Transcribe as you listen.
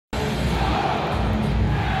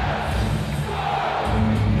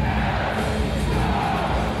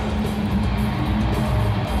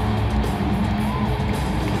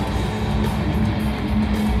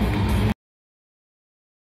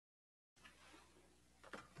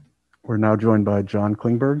We're now joined by John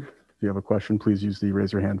Klingberg. If you have a question, please use the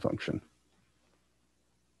raise your hand function.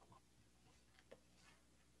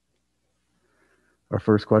 Our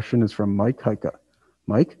first question is from Mike Heika.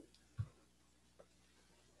 Mike?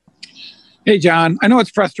 Hey, John. I know it's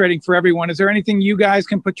frustrating for everyone. Is there anything you guys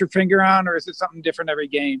can put your finger on, or is it something different every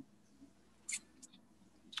game?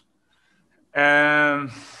 I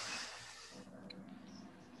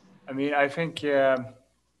mean, I think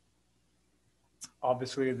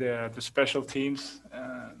obviously the special teams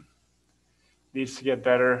needs to get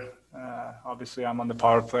better. Obviously, I'm on the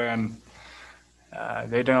power play, and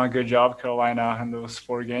they done a good job, Carolina, in those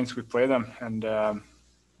 4 games we play them, and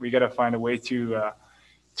we got to find a way to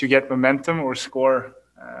get momentum or score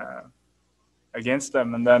against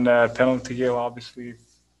them, and then penalty kill obviously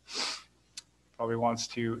probably wants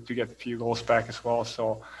to get a few goals back as well.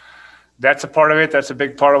 So that's a part of it. That's a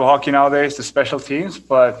big part of hockey nowadays, the special teams.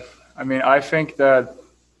 But I mean, I think that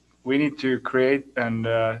we need to create and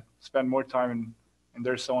spend more time in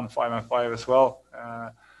their zone 5-on-5 as well.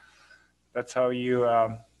 That's how you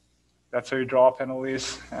draw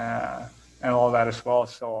penalties and all that as well.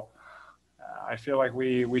 So I feel like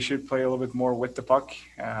we should play a little bit more with the puck.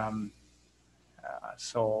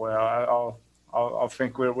 I'll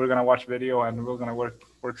think we're gonna watch video and we're gonna work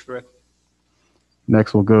through it.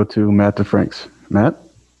 Next, we'll go to Matt DeFranks. Matt?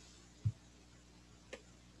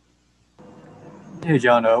 Hey,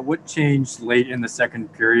 John. What changed late in the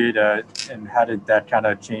second period, and how did that kind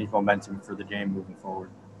of change momentum for the game moving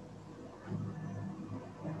forward?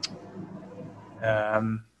 I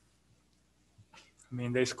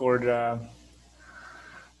mean, they scored a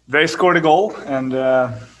goal, and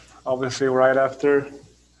obviously right after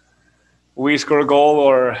we score a goal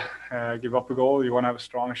or give up a goal, you want to have a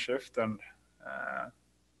strong shift, and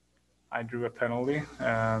I drew a penalty,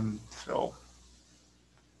 so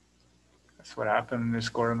that's what happened, and they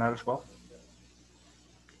scored on that as well.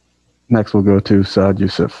 Next, we'll go to Saad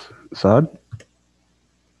Youssef. Saad?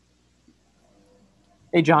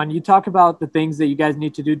 Hey, John, you talk about the things that you guys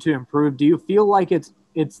need to do to improve. Do you feel like it's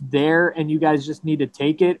there and you guys just need to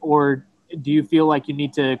take it, or do you feel like you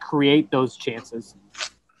need to create those chances?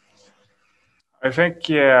 I think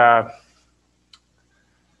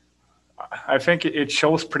it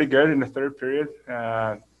shows pretty good in the third period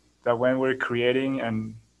that when we're creating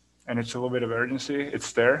and it's a little bit of urgency,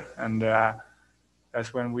 it's there, and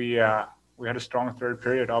that's when we had a strong third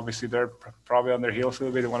period. Obviously, they're probably on their heels a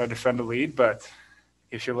little bit. They want to defend the lead, but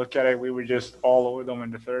if you look at it, we were just all over them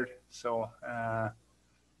in the third. So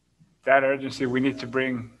that urgency we need to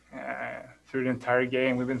bring through the entire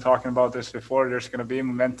game. We've been talking about this before. There's going to be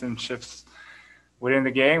momentum shifts within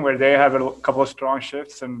the game where they have a couple of strong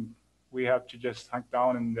shifts and we have to just hunt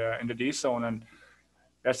down in the D zone, and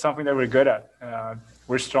that's something that we're good at.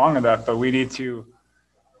 We're strong in that, but we need to.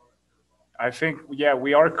 I think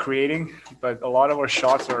we are creating, but a lot of our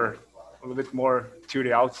shots are a little bit more to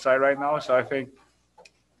the outside right now. So I think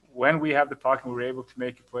when we have the puck and we're able to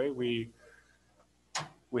make a play, we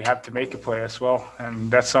have to make a play as well,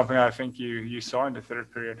 and that's something I think you saw in the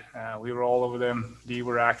third period. We were all over them. D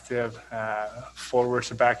were active.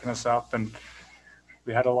 Forwards are backing us up, and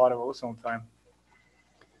we had a lot of ozone time.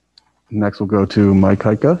 Next, we'll go to Mike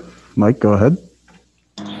Heika. Mike, go ahead.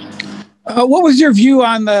 What was your view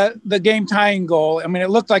on the game tying goal? I mean, it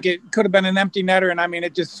looked like it could have been an empty netter, and I mean,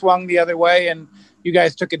 it just swung the other way, and you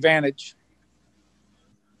guys took advantage.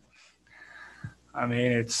 I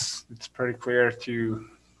mean, it's pretty clear to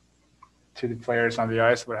the players on the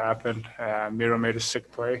ice what happened. Miro made a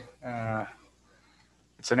sick play.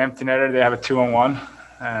 It's an empty netter. They have a 2-on-1,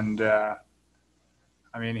 and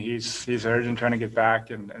I mean he's urgent trying to get back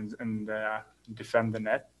and defend the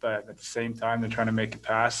net, but at the same time they're trying to make a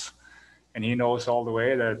pass, and he knows all the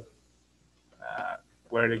way that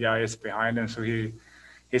where the guy is behind him, so he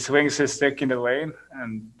swings his stick in the lane,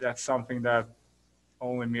 and that's something that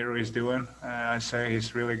only Miro is doing. I say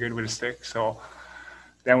he's really good with a stick, so.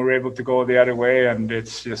 Then we're able to go the other way, and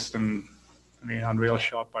it's just unreal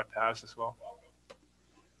shot by pass as well.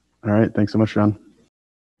 All right. Thanks so much, John.